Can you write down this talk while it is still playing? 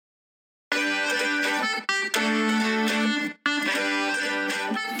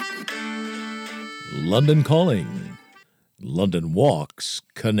London Calling, London Walks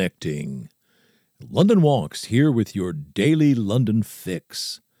Connecting. London Walks here with your daily London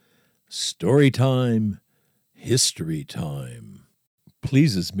fix. Story time, history time.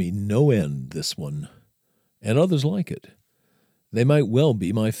 Pleases me no end, this one, and others like it. They might well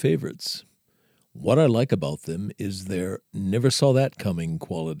be my favorites. What I like about them is their never saw that coming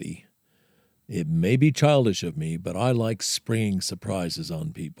quality. It may be childish of me, but I like springing surprises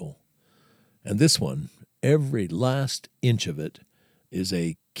on people. And this one, every last inch of it, is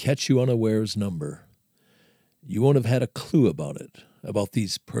a catch-you-unawares number. You won't have had a clue about it, about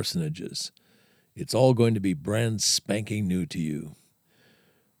these personages. It's all going to be brand spanking new to you.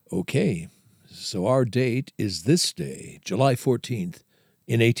 Okay, so our date is this day, July 14th,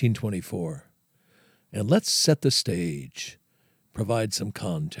 in 1824. And let's set the stage, provide some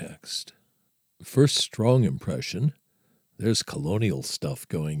context. First strong impression, there's colonial stuff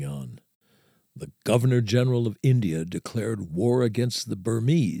going on. The Governor-General of India declared war against the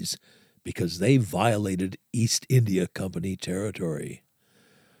Burmese because they violated East India Company territory.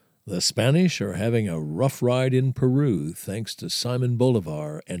 The Spanish are having a rough ride in Peru thanks to Simon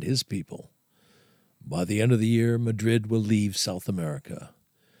Bolivar and his people. By the end of the year, Madrid will leave South America.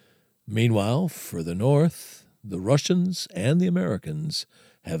 Meanwhile, further north, the Russians and the Americans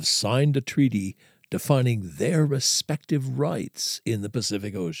have signed a treaty defining their respective rights in the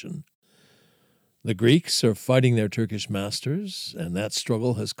Pacific Ocean. The Greeks are fighting their Turkish masters, and that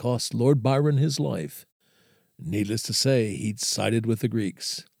struggle has cost Lord Byron his life. Needless to say, he'd sided with the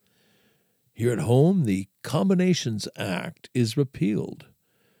Greeks. Here at home, the Combinations Act is repealed.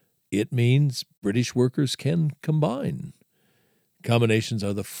 It means British workers can combine. Combinations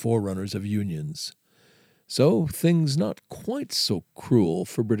are the forerunners of unions. So things not quite so cruel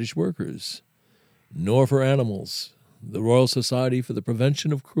for British workers, nor for animals. The Royal Society for the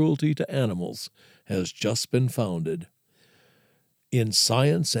Prevention of Cruelty to Animals has just been founded. In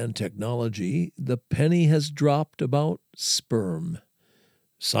science and technology, the penny has dropped about sperm.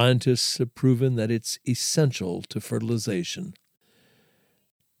 Scientists have proven that it's essential to fertilization.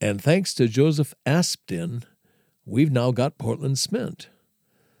 And thanks to Joseph Aspdin, we've now got Portland cement.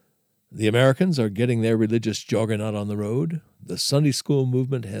 The Americans are getting their religious juggernaut on the road. The Sunday school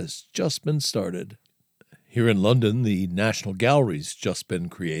movement has just been started. Here in London, the National Gallery's just been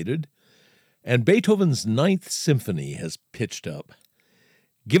created, and Beethoven's Ninth Symphony has pitched up.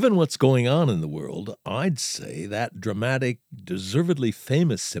 Given what's going on in the world, I'd say that dramatic, deservedly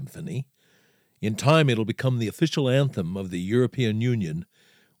famous symphony, in time it'll become the official anthem of the European Union,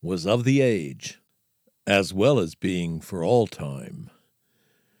 was of the age, as well as being for all time.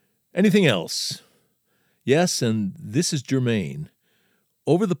 Anything else? Yes, and this is germane.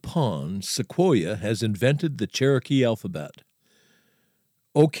 Over the pond, Sequoia has invented the Cherokee alphabet.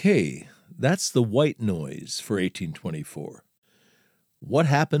 Okay, that's the white noise for 1824. What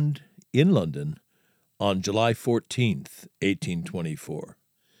happened in London on July 14th, 1824?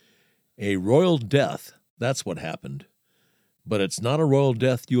 A royal death, that's what happened. But it's not a royal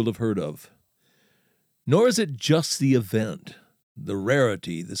death you'll have heard of. Nor is it just the event. The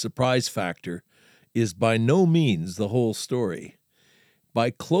rarity, the surprise factor, is by no means the whole story. By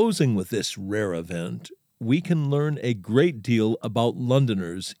closing with this rare event, we can learn a great deal about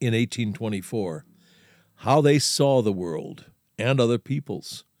Londoners in 1824, how they saw the world and other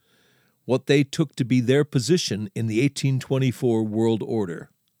peoples, what they took to be their position in the 1824 world order.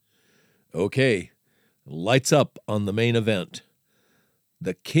 Okay, lights up on the main event.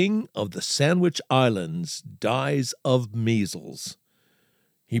 The King of the Sandwich Islands dies of measles.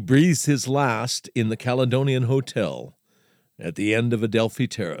 He breathes his last in the Caledonian Hotel at the end of Adelphi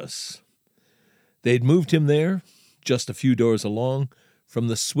Terrace. They'd moved him there, just a few doors along, from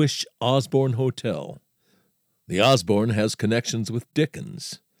the Swiss Osborne Hotel. The Osborne has connections with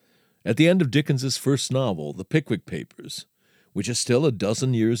Dickens. At the end of Dickens's first novel, The Pickwick Papers, which is still a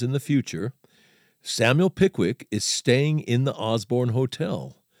dozen years in the future, Samuel Pickwick is staying in the Osborne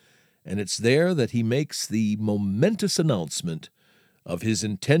Hotel, and it's there that he makes the momentous announcement of his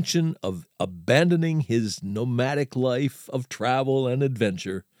intention of abandoning his nomadic life of travel and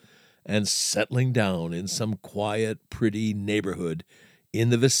adventure and settling down in some quiet, pretty neighborhood in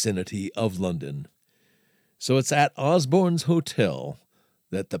the vicinity of London. So it's at Osborne's Hotel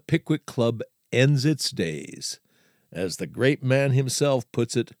that the Pickwick Club ends its days. As the great man himself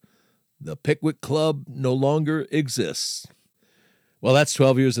puts it, the Pickwick Club no longer exists. Well, that's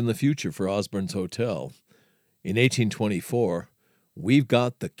 12 years in the future for Osborne's Hotel. In 1824, we've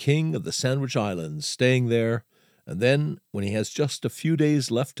got the King of the Sandwich Islands staying there, and then, when he has just a few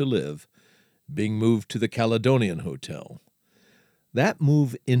days left to live, being moved to the Caledonian Hotel. That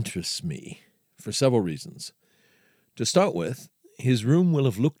move interests me for several reasons. To start with, his room will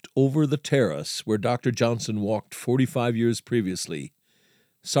have looked over the terrace where Dr. Johnson walked 45 years previously,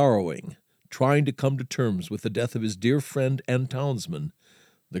 sorrowing, trying to come to terms with the death of his dear friend and townsman,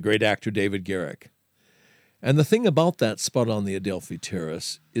 the great actor David Garrick. And the thing about that spot on the Adelphi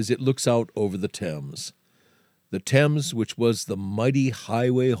Terrace is it looks out over the Thames. The Thames, which was the mighty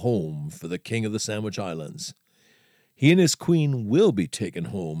highway home for the King of the Sandwich Islands. He and his queen will be taken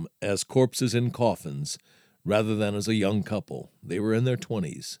home as corpses in coffins, rather than as a young couple. They were in their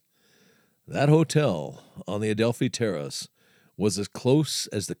 20s. That hotel on the Adelphi Terrace was as close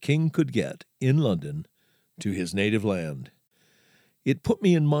as the king could get in London to his native land. It put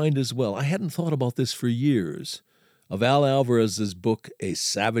me in mind as well, I hadn't thought about this for years, of Al Alvarez's book, A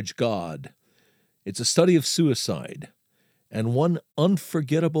Savage God. It's a study of suicide, and one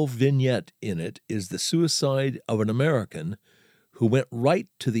unforgettable vignette in it is the suicide of an American who went right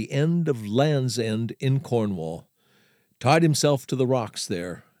to the end of Land's End in Cornwall, tied himself to the rocks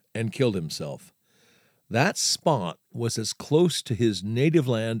there, and killed himself. That spot was as close to his native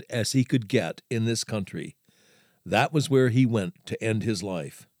land as he could get in this country. That was where he went to end his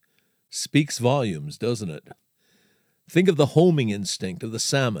life. Speaks volumes, doesn't it? Think of the homing instinct of the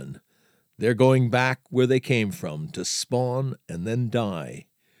salmon. They're going back where they came from to spawn and then die.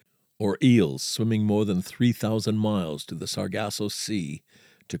 Or eels swimming more than 3,000 miles to the Sargasso Sea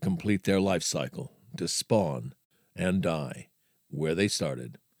to complete their life cycle, to spawn and die, where they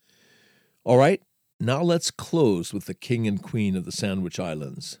started. All right, now let's close with the king and queen of the Sandwich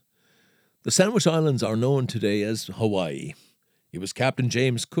Islands. The Sandwich Islands are known today as Hawaii. It was Captain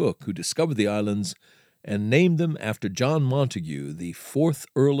James Cook who discovered the islands and named them after John Montagu, the 4th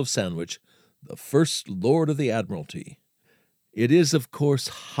Earl of Sandwich, the first Lord of the Admiralty. It is, of course,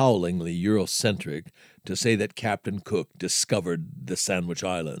 howlingly Eurocentric to say that Captain Cook discovered the Sandwich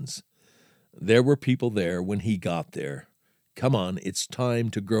Islands. There were people there when he got there. Come on, it's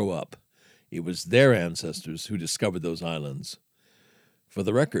time to grow up. It was their ancestors who discovered those islands. For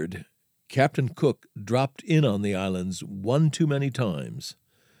the record, Captain Cook dropped in on the islands one too many times.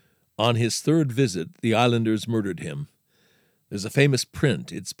 On his 3rd visit, the islanders murdered him. There's a famous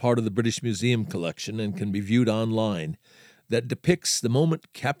print, it's part of the British Museum collection and can be viewed online, that depicts the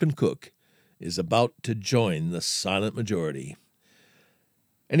moment Captain Cook is about to join the silent majority.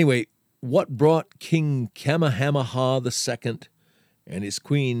 Anyway, what brought King Kamehameha II and his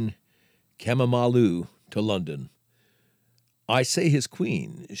queen Kamamalu to London? I say his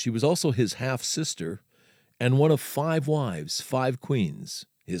queen. She was also his half-sister and one of 5 wives, 5 queens,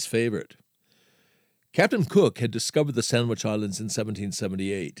 his favorite. Captain Cook had discovered the Sandwich Islands in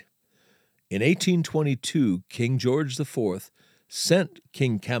 1778. In 1822, King George IV sent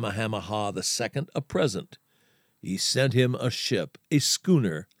King Kamehameha II a present. He sent him a ship, a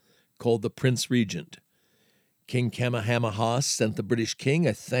schooner, called the Prince Regent. King Kamehameha sent the British king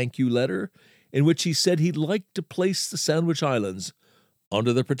a thank-you letter in which he said he'd like to place the Sandwich Islands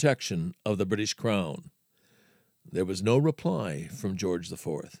under the protection of the British Crown. There was no reply from George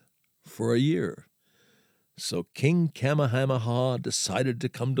IV for a year. So King Kamehameha decided to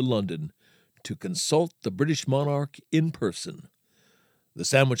come to London to consult the British monarch in person. The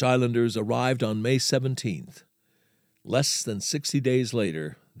Sandwich Islanders arrived on May 17th. Less than 60 days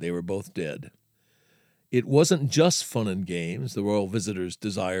later, they were both dead. It wasn't just fun and games, the royal visitors'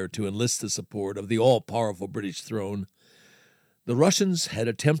 desire to enlist the support of the all-powerful British throne. The Russians had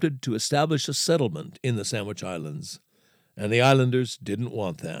attempted to establish a settlement in the Sandwich Islands, and the islanders didn't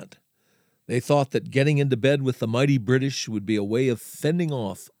want that. They thought that getting into bed with the mighty British would be a way of fending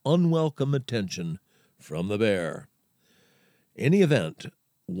off unwelcome attention from the bear. In the event,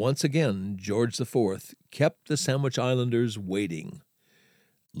 once again, George IV kept the Sandwich Islanders waiting.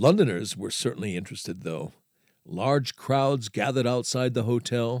 Londoners were certainly interested, though. Large crowds gathered outside the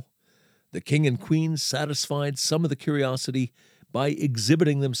hotel. The king and queen satisfied some of the curiosity by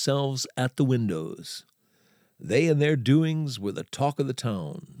exhibiting themselves at the windows. They and their doings were the talk of the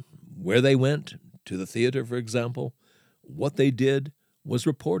town. Where they went, to the theater, for example, what they did was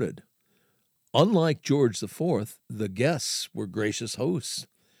reported. Unlike George IV, the guests were gracious hosts.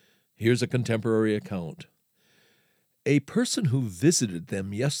 Here's a contemporary account. A person who visited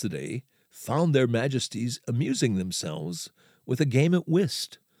them yesterday found their majesties amusing themselves with a game at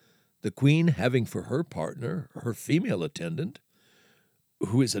whist, the queen having for her partner her female attendant,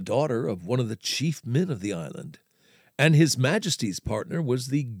 who is a daughter of one of the chief men of the island, and his majesty's partner was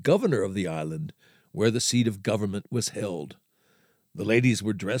the governor of the island, where the seat of government was held. The ladies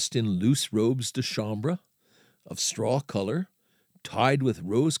were dressed in loose robes de chambre, of straw color, tied with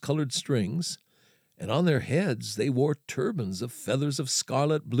rose-colored strings, and on their heads they wore turbans of feathers of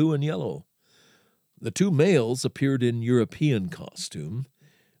scarlet, blue, and yellow. The two males appeared in European costume,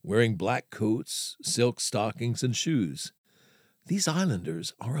 wearing black coats, silk stockings, and shoes. These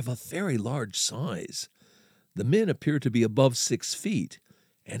islanders are of a very large size. The men appear to be above 6 feet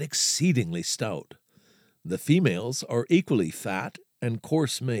and exceedingly stout. The females are equally fat and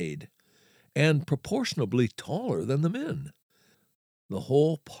coarse-made, and proportionably taller than the men. The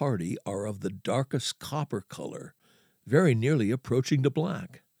whole party are of the darkest copper color, very nearly approaching to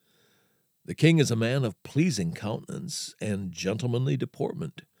black. The king is a man of pleasing countenance and gentlemanly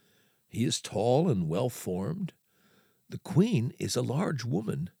deportment. He is tall and well-formed. The queen is a large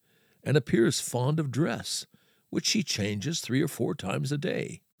woman, and appears fond of dress, which she changes 3 or 4 times a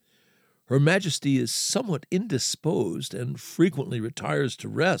day. Her Majesty is somewhat indisposed and frequently retires to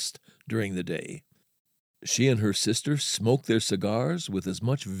rest during the day. She and her sister smoke their cigars with as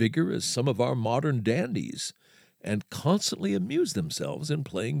much vigor as some of our modern dandies, and constantly amuse themselves in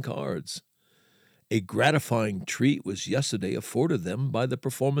playing cards. A gratifying treat was yesterday afforded them by the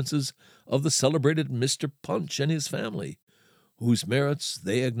performances of the celebrated Mr. Punch and his family, whose merits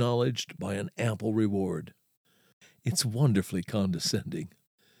they acknowledged by an ample reward. It's wonderfully condescending.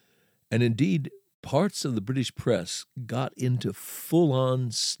 And indeed, parts of the British press got into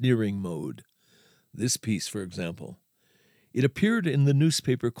full-on sneering mode. This piece, for example. It appeared in the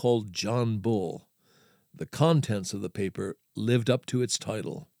newspaper called John Bull. The contents of the paper lived up to its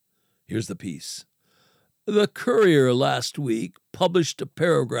title. Here's the piece. The Courier last week published a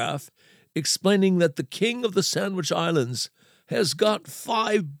paragraph explaining that the King of the Sandwich Islands has got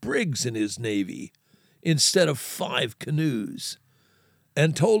 5 brigs in his navy instead of 5 canoes,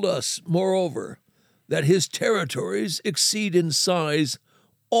 and told us, moreover, that his territories exceed in size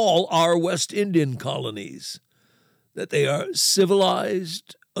all our West Indian colonies, that they are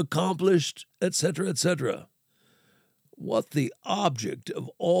civilized, accomplished, etc., etc. What the object of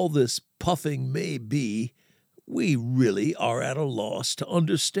all this puffing may be, we really are at a loss to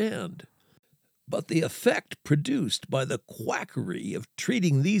understand. But the effect produced by the quackery of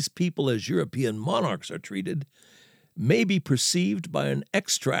treating these people as European monarchs are treated may be perceived by an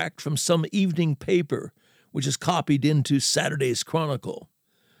extract from some evening paper which is copied into Saturday's Chronicle.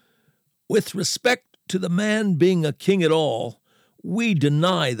 With respect to the man being a king at all, we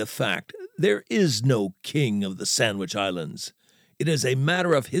deny the fact there is no king of the Sandwich Islands. It is a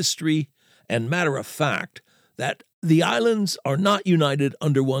matter of history and matter of fact that the islands are not united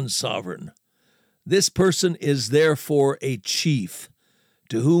under one sovereign. This person is therefore a chief,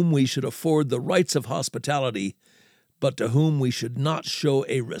 to whom we should afford the rights of hospitality, but to whom we should not show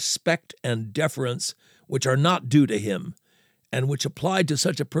a respect and deference which are not due to him, and which applied to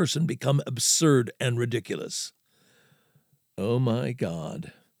such a person become absurd and ridiculous. Oh my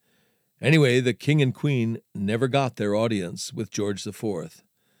God. Anyway, the king and queen never got their audience with George IV.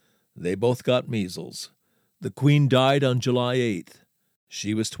 They both got measles. The queen died on July 8th.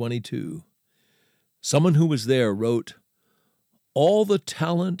 She was 22. Someone who was there wrote, "All the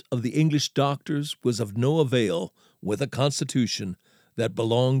talent of the English doctors was of no avail with a constitution that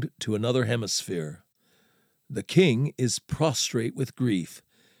belonged to another hemisphere. The king is prostrate with grief,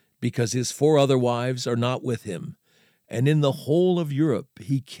 because his 4 other wives are not with him, and in the whole of Europe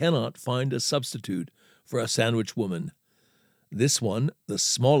he cannot find a substitute for a Sandwich woman. This one, the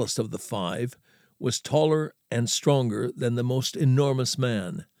smallest of the 5, was taller and stronger than the most enormous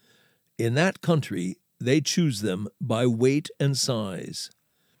man. In that country they choose them by weight and size."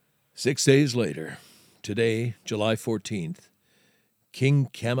 6 days later, today, July 14th, King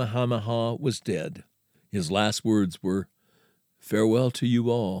Kamehameha was dead. His last words were, "Farewell to you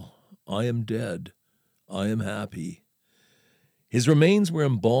all. I am dead. I am happy." His remains were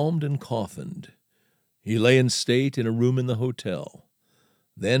embalmed and coffined. He lay in state in a room in the hotel.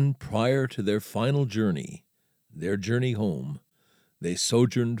 Then, prior to their final journey, their journey home, they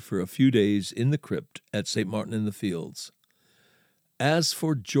sojourned for a few days in the crypt at St. Martin-in-the-Fields. As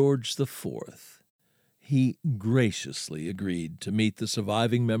for George IV, he graciously agreed to meet the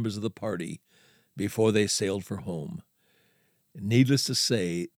surviving members of the party before they sailed for home. Needless to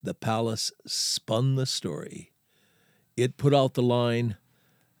say, the palace spun the story. It put out the line,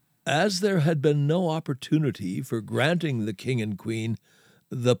 "As there had been no opportunity for granting the king and queen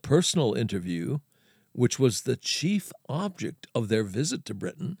the personal interview, which was the chief object of their visit to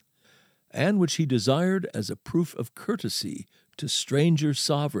Britain, and which he desired as a proof of courtesy to stranger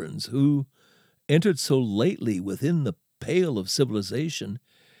sovereigns who, entered so lately within the pale of civilization,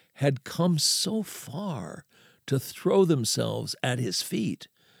 had come so far to throw themselves at his feet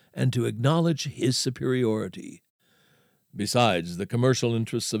and to acknowledge his superiority. Besides, the commercial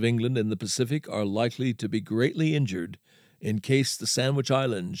interests of England in the Pacific are likely to be greatly injured in case the Sandwich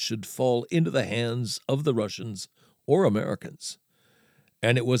Islands should fall into the hands of the Russians or Americans.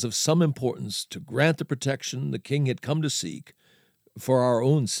 And it was of some importance to grant the protection the king had come to seek, for our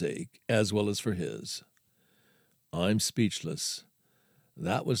own sake as well as for his. I'm speechless.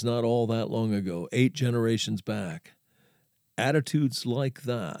 That was not all that long ago, 8 generations back. Attitudes like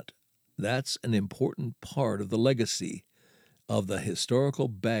that, that's an important part of the legacy of the historical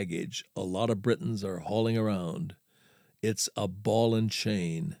baggage a lot of Britons are hauling around. It's a ball and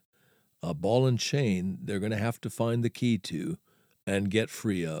chain. A ball and chain they're going to have to find the key to and get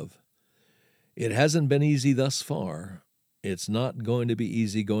free of. It hasn't been easy thus far. It's not going to be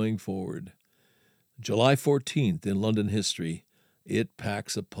easy going forward. July 14th in London history, it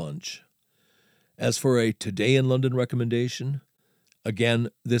packs a punch. As for a Today in London recommendation, again,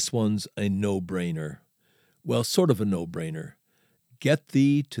 this one's a no-brainer. Well, sort of a no-brainer. Get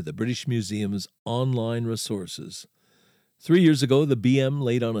thee to the British Museum's online resources. 3 years ago, the BM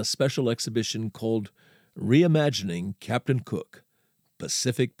laid on a special exhibition called Reimagining Captain Cook,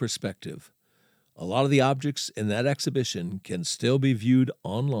 Pacific Perspective. A lot of the objects in that exhibition can still be viewed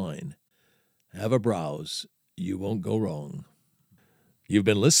online. Have a browse. You won't go wrong. You've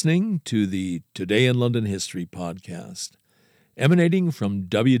been listening to the Today in London History podcast, emanating from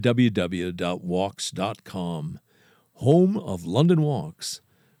www.walks.com, home of London Walks,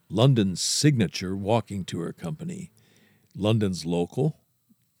 London's signature walking tour company, London's local,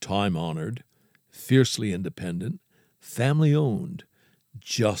 time-honored, fiercely independent, family-owned,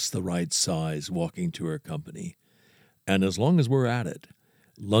 just the right size walking tour company. And as long as we're at it,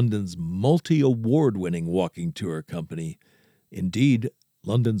 London's multi-award-winning walking tour company, indeed,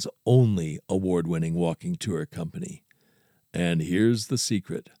 London's only award-winning walking tour company. And here's the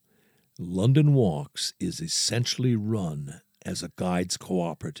secret. London Walks is essentially run as a guides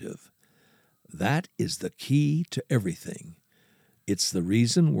cooperative. That is the key to everything. It's the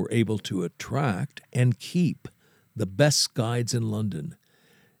reason we're able to attract and keep the best guides in London.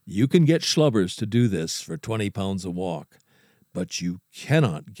 You can get schlubbers to do this for £20 a walk, but you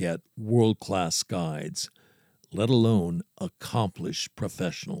cannot get world-class guides, let alone accomplished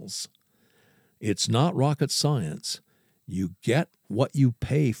professionals. It's not rocket science. You get what you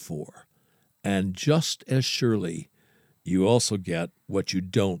pay for, and just as surely, you also get what you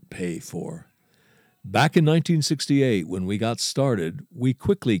don't pay for. Back in 1968, when we got started, we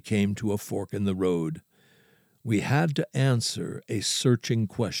quickly came to a fork in the road. We had to answer a searching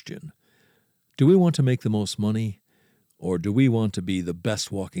question. Do we want to make the most money, or do we want to be the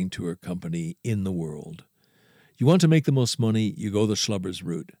best walking tour company in the world? You want to make the most money, you go the schlubbers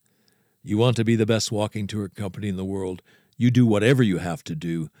route. You want to be the best walking tour company in the world, you do whatever you have to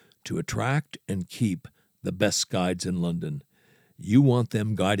do to attract and keep the best guides in London. You want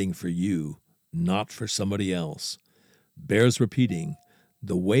them guiding for you, not for somebody else. Bears repeating,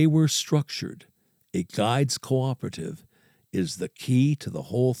 the way we're structured, a guides cooperative, is the key to the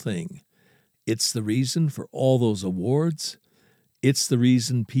whole thing. It's the reason for all those awards. It's the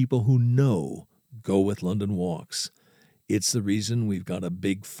reason people who know go with London Walks. It's the reason we've got a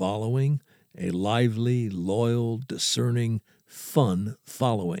big following, a lively, loyal, discerning, fun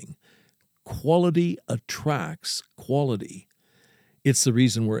following. Quality attracts quality. It's the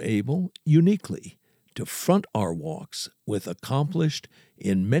reason we're able, uniquely, to front our walks with accomplished,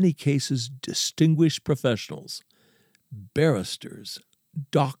 in many cases distinguished professionals, barristers,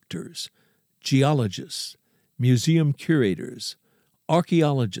 doctors, geologists, museum curators,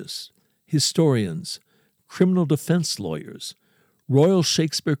 archaeologists, historians, criminal defense lawyers, Royal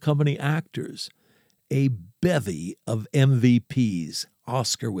Shakespeare Company actors, a bevy of MVPs,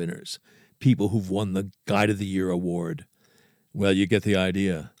 Oscar winners, people who've won the Guide of the Year award. Well, you get the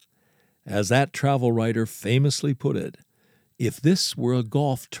idea. As that travel writer famously put it, if this were a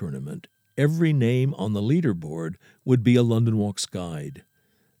golf tournament, every name on the leaderboard would be a London Walks guide.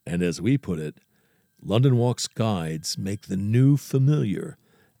 And as we put it, London Walks guides make the new familiar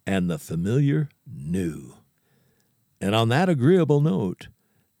and the familiar new. And on that agreeable note,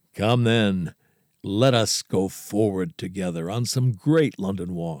 come then, let us go forward together on some great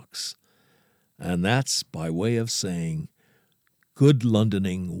London walks. And that's by way of saying, good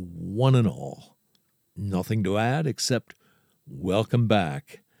Londoning one and all. Nothing to add except welcome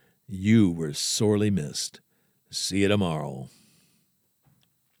back. You were sorely missed. See you tomorrow.